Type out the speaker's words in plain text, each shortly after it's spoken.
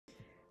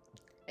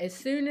As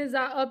soon as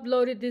I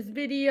uploaded this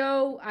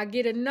video, I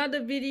get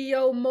another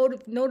video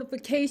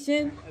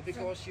notification.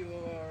 Because you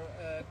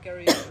are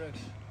carrying drugs.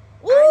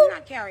 I'm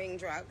not carrying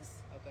drugs.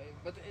 Okay,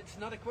 but it's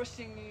not a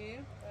question here.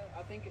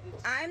 I think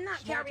it's I'm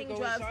not carrying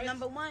drugs. Inside.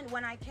 Number one,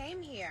 when I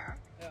came here,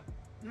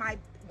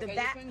 You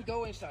can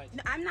go inside.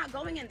 No, I'm not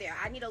going in there.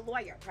 I need a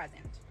lawyer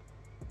present.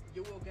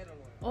 You will get a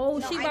lawyer. Oh,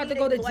 no, she I about to need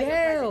go a to lawyer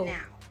jail. present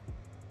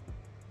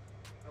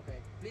now. Okay,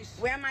 please.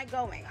 Where am I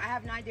going? I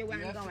have no idea where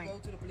I'm going. You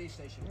have to go to the police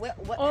station.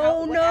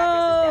 Oh what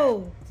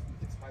no!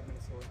 It's 5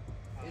 minutes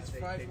away. It's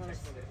 5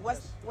 minutes away.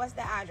 What's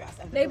the address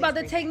of the They about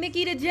to police take station?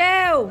 Nicki to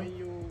jail. When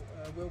you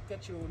will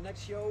catch your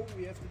next show,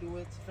 we have to do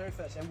it very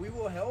fast, and we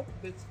will help.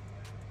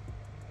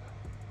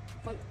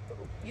 But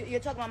You're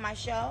talking about my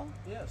show?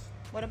 yes.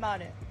 What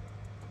about it?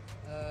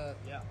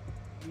 Yeah.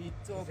 We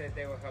talk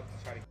They will help to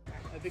try to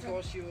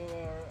because you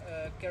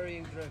are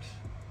carrying drugs.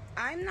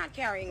 I'm not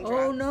carrying drugs.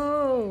 Oh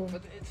no!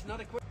 But it's not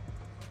a question.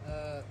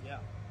 Yeah.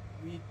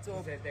 We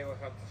talk. They will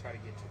help to try to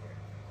get you there.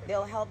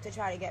 They'll help to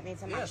try to get me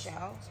to my Yes. show.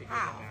 So you get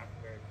How? them out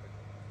very quickly.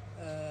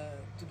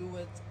 To do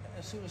it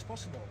as soon as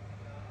possible.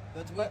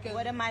 But we But can.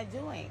 what am I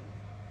doing?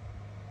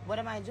 What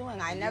am I doing?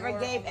 I You never are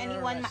gave under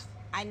anyone arrest.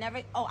 I never.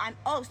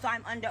 So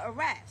I'm under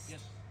arrest.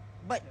 Yes.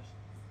 But Yes.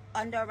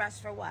 under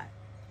arrest for what?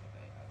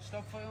 Okay.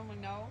 Stop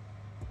filming now.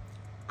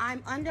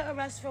 I'm under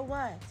arrest for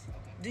what?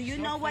 Okay. Do you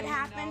Stop know what filming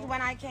happened now.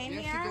 when I came you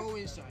here? have to go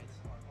inside.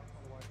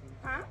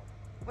 Huh?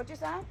 What you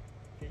said?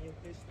 Can you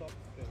please stop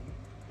filming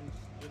and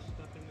just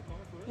step in the car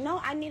first? No,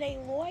 I need a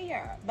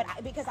lawyer, but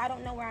because I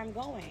don't know where I'm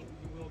going.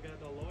 You will get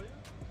a lawyer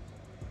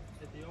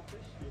at the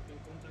office. You can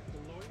contact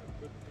the lawyer,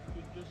 but if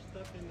you just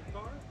step in the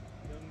car,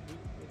 then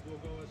it will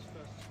go as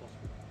fast as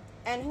possible.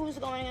 And who's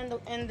going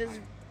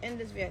in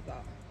this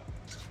vehicle?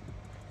 So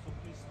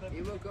please step.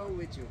 He will go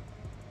with you.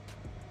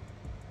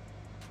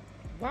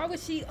 Why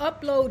would she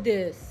upload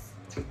this?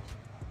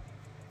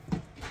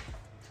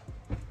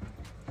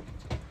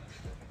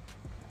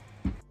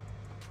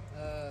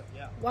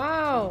 Yeah.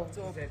 Wow.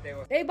 Talk. They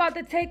will. They about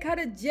to take her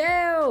to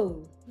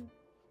jail.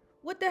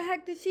 What the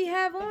heck did she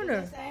have on What did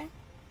her? you say?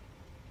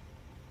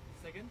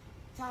 Second,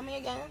 Tell me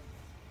again.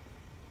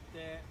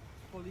 the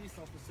police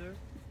officer.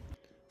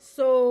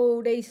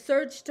 So they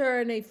searched her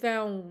and they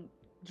found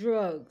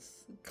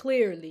drugs,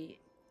 clearly.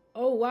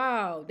 Oh,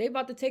 wow. They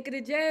about to take her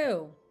to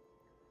jail.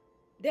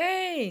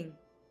 Dang.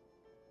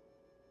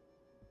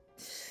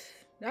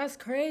 That's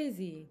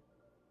crazy.